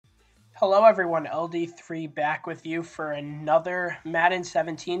Hello everyone, LD3 back with you for another Madden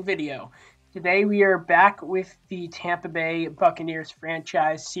 17 video. Today we are back with the Tampa Bay Buccaneers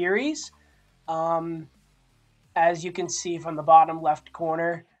franchise series. As you can see from the bottom left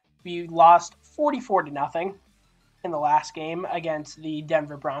corner, we lost 44-0 in the last game against the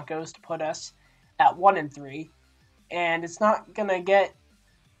Denver Broncos to put us at 1-3. And it's not going to get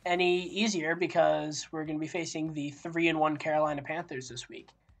any easier because we're going to be facing the 3-1 Carolina Panthers this week.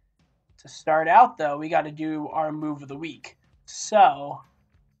 To start out, though, we got to do our move of the week. So,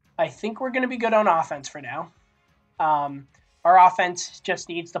 I think we're going to be good on offense for now. Our offense just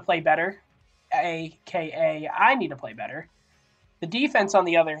needs to play better, a.k.a. I need to play better. The defense, on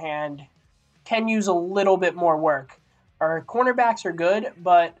the other hand, can use a little bit more work. Our cornerbacks are good,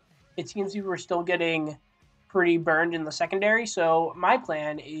 but it seems we were still getting pretty burned in the secondary. So, my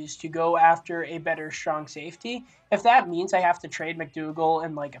plan is to go after a better strong safety. If that means I have to trade McDougal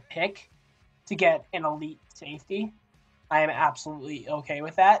and like a pick to get an elite safety, I am absolutely okay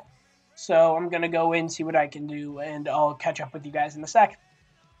with that. So I'm going to go in, see what I can do, and I'll catch up with you guys in a sec.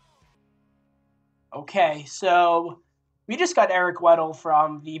 Okay, so we just got Eric Weddle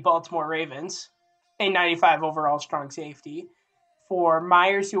from the Baltimore Ravens, a 95 overall strong safety, for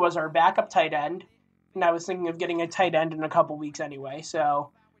Myers, who was our backup tight end. And I was thinking of getting a tight end in a couple weeks anyway, so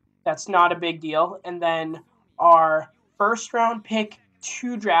that's not a big deal. And then our first round pick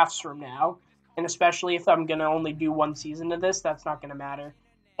 2 drafts from now, and especially if I'm going to only do one season of this, that's not going to matter.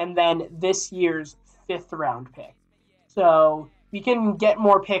 And then this year's 5th round pick. So we can get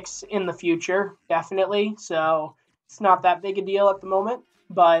more picks in the future, definitely. So it's not that big a deal at the moment.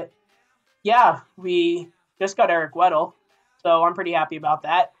 But yeah, we just got Eric Weddle, so I'm pretty happy about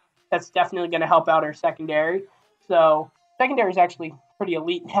that. That's definitely going to help out our secondary. So secondary is actually pretty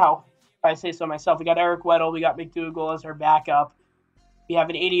elite now, if I say so myself. We got Eric Weddle, we got McDougal as our backup. We have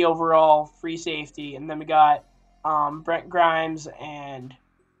an 80 overall free safety, and then we got Brent Grimes and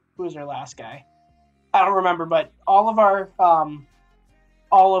who was our last guy? I don't remember, but all of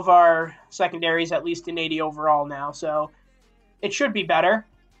our secondaries at least an 80 overall now, so it should be better.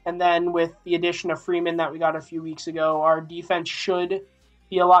 And then with the addition of Freeman that we got a few weeks ago, our defense should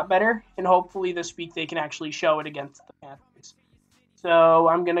be a lot better, and hopefully this week they can actually show it against the Panthers. So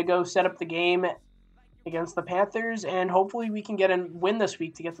I'm going to go set up the game against the Panthers, and hopefully we can get a win this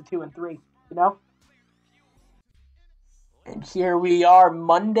week to get to 2-3, you know? And here we are,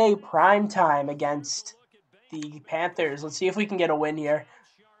 Monday prime time against the Panthers. Let's see if we can get a win here,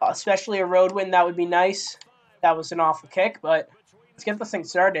 especially a road win. That would be nice. That was an awful kick, but let's get this thing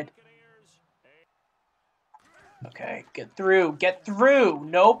started. Okay, get through.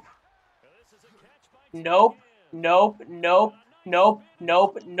 Nope. Nope. Not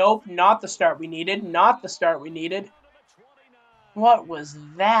the start we needed. What was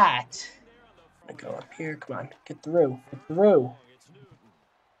that? I'm gonna go up here. Come on. Get through.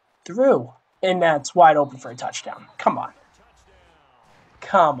 And that's wide open for a touchdown. Come on.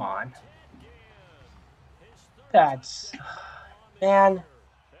 That's... Man.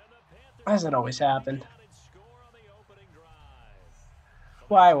 Why does it always happen?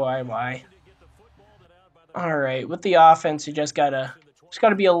 Why? All right, with the offense, you just gotta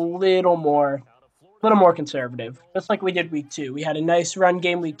be a little more conservative, just like we did week 2. We had a nice run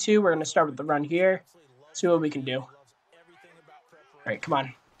game week 2. We're gonna start with the run here. See what we can do. All right, come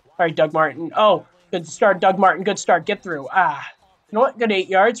on. All right, Doug Martin. Oh, good start, Doug Martin. Good start. Get through. You know what? Good 8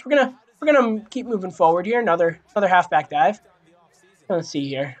 yards. We're gonna keep moving forward here. Another halfback dive. Let's see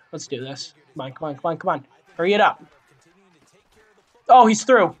here. Let's do this. Come on. Hurry it up. Oh, he's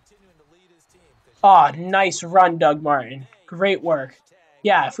through. Oh, nice run, Doug Martin. Great work.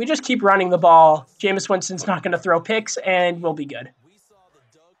 Yeah, if we just keep running the ball, Jameis Winston's not going to throw picks, and we'll be good.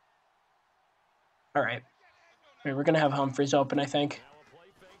 All right. We're going to have Humphries open, I think.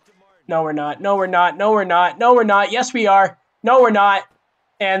 No, we're not. Yes, we are. No, we're not.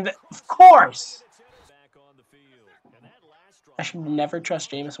 And, of course. I should never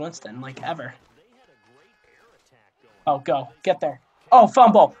trust Jameis Winston, like, ever. Oh, go. Get there. Oh,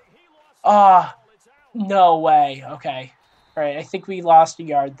 fumble. No way. Okay. All right, I think we lost a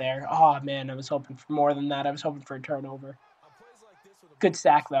yard there. Oh, man, I was hoping for more than that. I was hoping for a turnover. Good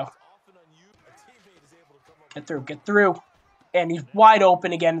sack, though. Get through. And he's wide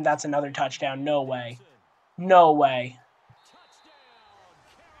open again, and that's another touchdown. No way.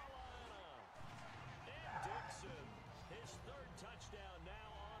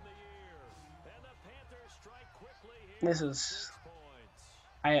 This is...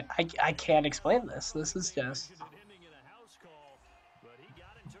 I can't explain this. This is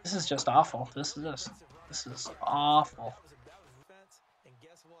just awful. This is awful.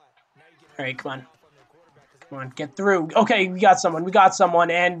 All right, come on. Come on, get through. Okay, we got someone. We got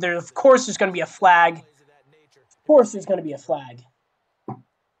someone. And there, of course there's going to be a flag. Of course there's going to be a flag.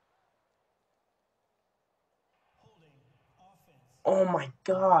 Oh, my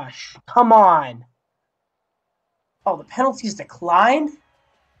gosh. Come on. Oh, the penalty's declined?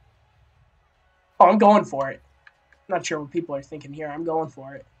 Oh, I'm going for it. I'm not sure what people are thinking here. I'm going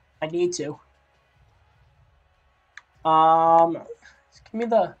for it. I need to. Give me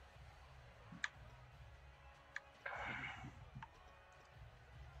the...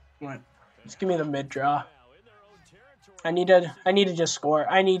 What? Just give me the mid-draw. I need to just score.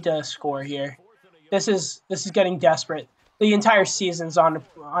 I need to score here. This is getting desperate. The entire season's on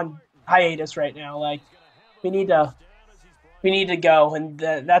hiatus right now. Like, we need to go, and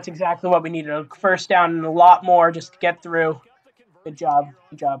that's exactly what we need. A first down and a lot more just to get through. Good job,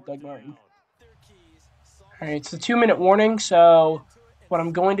 Doug Martin. All right, it's a 2-minute warning. So what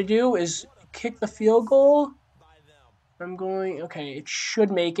I'm going to do is kick the field goal. Okay, it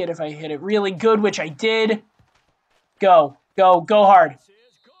should make it if I hit it really good, which I did. Go hard.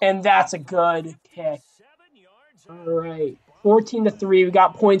 And that's a good kick. All right, 14-3. We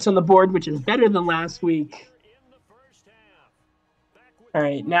got points on the board, which is better than last week. All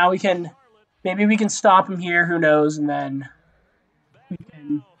right, now maybe we can stop him here. Who knows? And then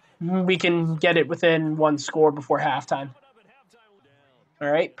we can get it within one score before halftime. All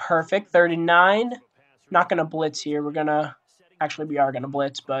right, perfect. 39. Not going to blitz here. We are going to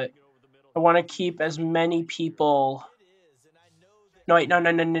blitz, but I want to keep as many people. No, wait, no.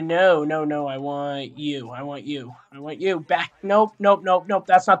 I want you. Back. Nope.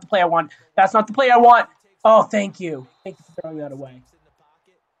 That's not the play I want. Oh, thank you. Thank you for throwing that away.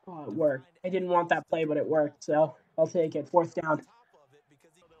 Oh, it worked. I didn't want that play, but it worked, so I'll take it. 4th down.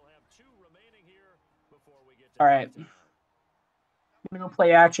 All right. I'm going to go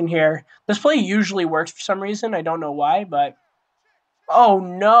play action here. This play usually works for some reason. I don't know why, but... Oh,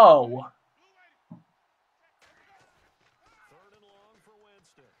 no.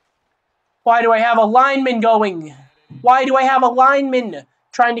 Why do I have a lineman going? Why do I have a lineman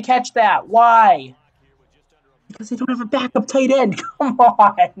trying to catch that? Why? Because they don't have a backup tight end. Come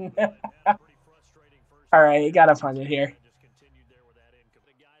on. All right, you got to find it here.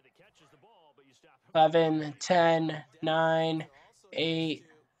 11, 10, 9, 8,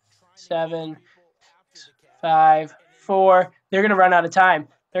 7, 5, 4. They're going to run out of time.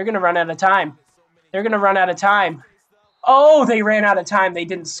 Oh, they ran out of time. They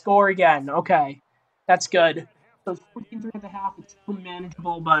didn't score again. Okay, that's good. So 14-3 at the half. It's still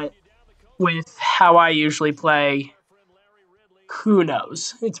manageable, but with how I usually play, who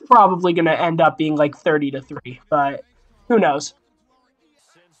knows? It's probably going to end up being like 30-3, but who knows?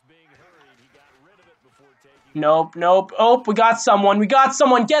 Nope. Oh, we got someone.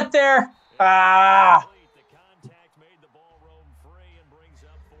 Get there. Ah.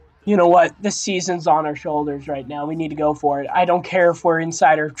 You know what? This season's on our shoulders right now. We need to go for it. I don't care if we're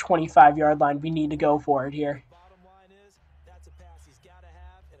inside our 25-yard line. We need to go for it here.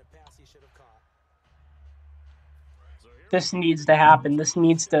 This needs to happen. This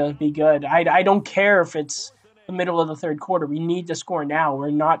needs to be good. I don't care if it's the middle of the third quarter. We need to score now.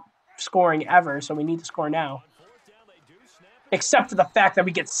 We're not scoring ever, so we need to score now. Except for the fact that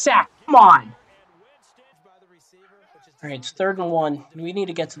we get sacked. Come on. All right, it's 3rd and 1. We need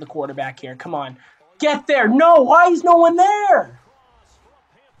to get to the quarterback here. Come on. Get there. No, why is no one there?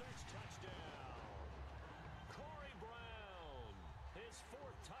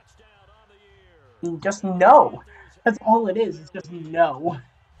 Just no. That's all it is. It's just no.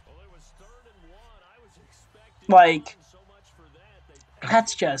 Like,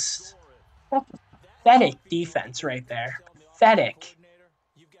 that's pathetic defense right there. Pathetic.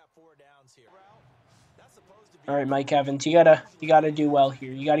 All right, Mike Evans, you gotta do well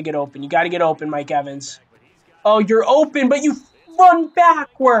here. You gotta get open. Mike Evans. Oh, you're open, but you run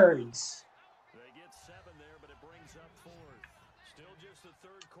backwards.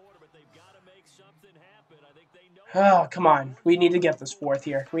 Oh, come on. We need to get this 4th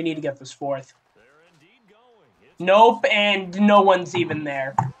here. Nope, and no one's even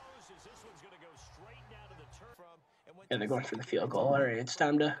there. Yeah, they're going for the field goal. All right, it's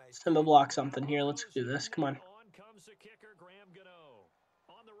time to block something here. Let's do this. Come on.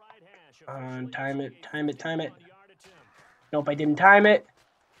 Time it. Nope, I didn't time it.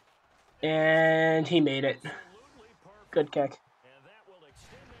 And he made it. Good kick.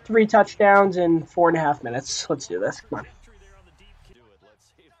 3 touchdowns in 4.5 minutes. Let's do this. Come on.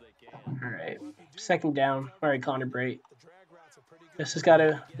 All right. 2nd down. All right, Connor Brate. This has got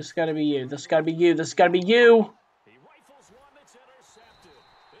to be you.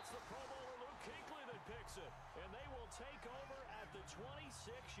 take over at the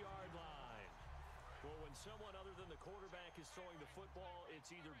 26-yard line. Well, when someone other than the quarterback is throwing the football,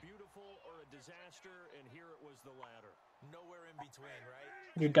 it's either beautiful or a disaster, and here it was the latter. Nowhere in between, right?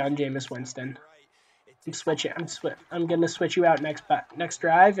 You're done, Jameis Winston. I'm gonna switch you out next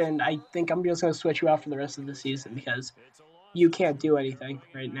drive, and I think I'm just gonna switch you out for the rest of the season because you can't do anything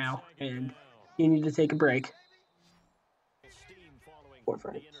right now, and you need to take a break. Four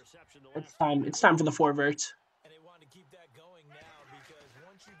verts. It's time for the four verts. And they want to keep that going now because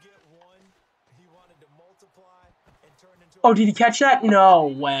once you get one, he wanted to multiply and turn into. Oh, did he catch that? No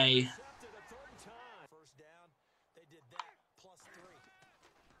way. First down, they did that +3.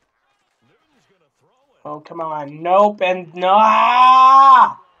 Oh, come on. Nope, and no.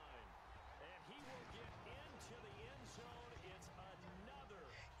 Ah!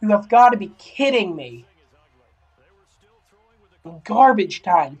 You have got to be kidding me. Garbage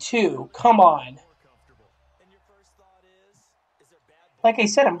time, too. Come on. Like I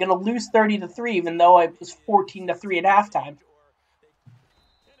said, I'm going to lose 30-3, even though it was 14-3 at halftime.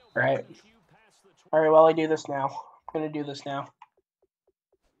 All right. All right, well, I do this now. I'm going to do this now.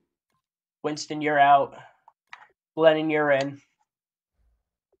 Winston, you're out. Lennon, you're in.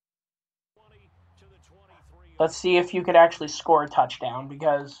 Let's see if you could actually score a touchdown,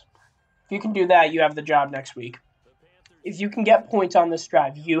 because if you can do that, you have the job next week. If you can get points on this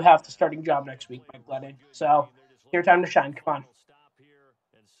drive, you have the starting job next week, Mike Lennon. So, your time to shine. Come on.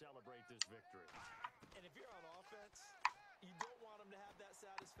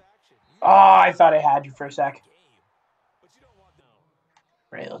 Oh, I thought I had you for a sec.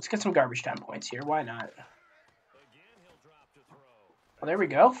 Right, let's get some garbage time points here. Why not? Well, there we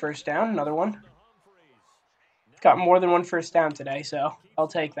go. First down, another one. Got more than one first down today, so I'll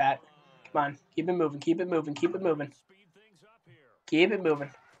take that. Come on, keep it moving, keep it moving, keep it moving. Keep it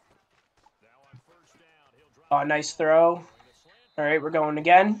moving. Oh, nice throw. All right, we're going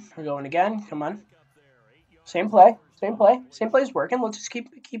again. We're going again. Come on. Same play. Same play. Same play is working. Let's just keep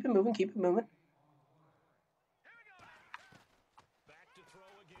it moving, keep it moving.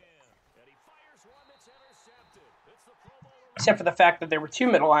 Except for the fact that there were two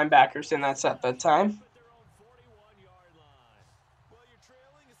middle linebackers in that set that time.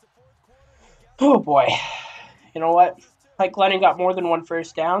 Oh, boy. You know what? Mike Lennon got more than one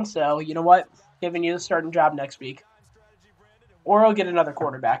first down, so you know what? Giving you the starting job next week. Or I'll get another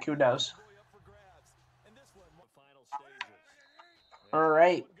quarterback. Who knows? All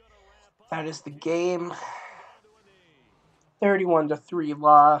right. That is the game. 31-3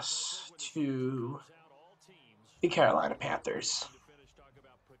 loss to the Carolina Panthers.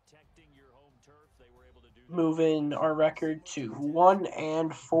 Moving our record to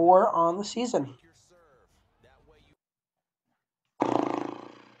 1-4 on the season.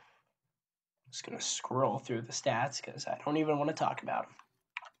 Just going to scroll through the stats because I don't even want to talk about them.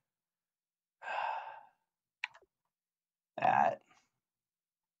 That.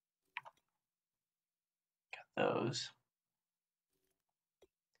 Got those.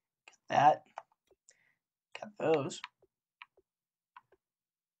 Got that. Got those.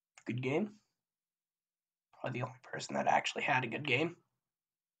 Good game. Probably the only person that actually had a good game.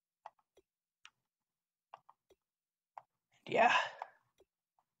 Yeah.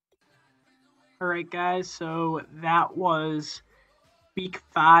 All right, guys. So that was week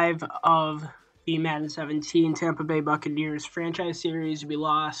 5 of the Madden 17 Tampa Bay Buccaneers franchise series. We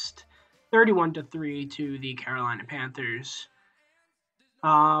lost 31-3 to the Carolina Panthers.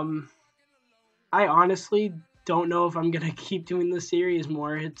 I honestly don't know if I'm going to keep doing this series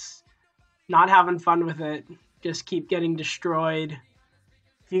more. It's not having fun with it. Just keep getting destroyed.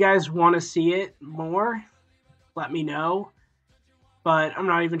 If you guys want to see it more, let me know. But I'm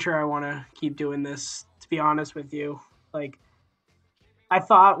not even sure I want to keep doing this, to be honest with you. Like, I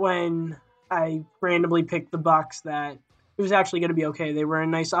thought when I randomly picked the Bucs that it was actually going to be okay. They were a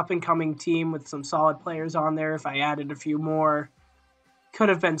nice up-and-coming team with some solid players on there. If I added a few more, could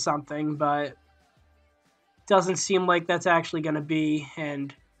have been something, but doesn't seem like that's actually going to be.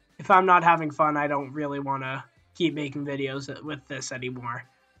 And if I'm not having fun, I don't really want to keep making videos with this anymore.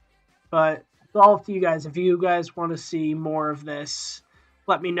 But it's all up to you guys. If you guys want to see more of this,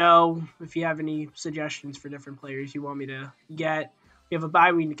 let me know. If you have any suggestions for different players you want me to get. We have a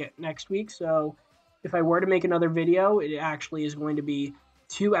bye week next week, so if I were to make another video, it actually is going to be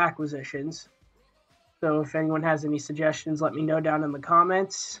 2 acquisitions. So if anyone has any suggestions, let me know down in the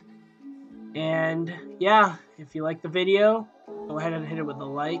comments. And yeah, if you like the video, go ahead and hit it with a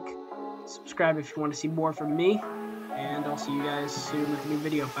like. Subscribe if you want to see more from me. And I'll see you guys soon with a new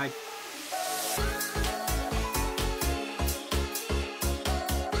video. Bye.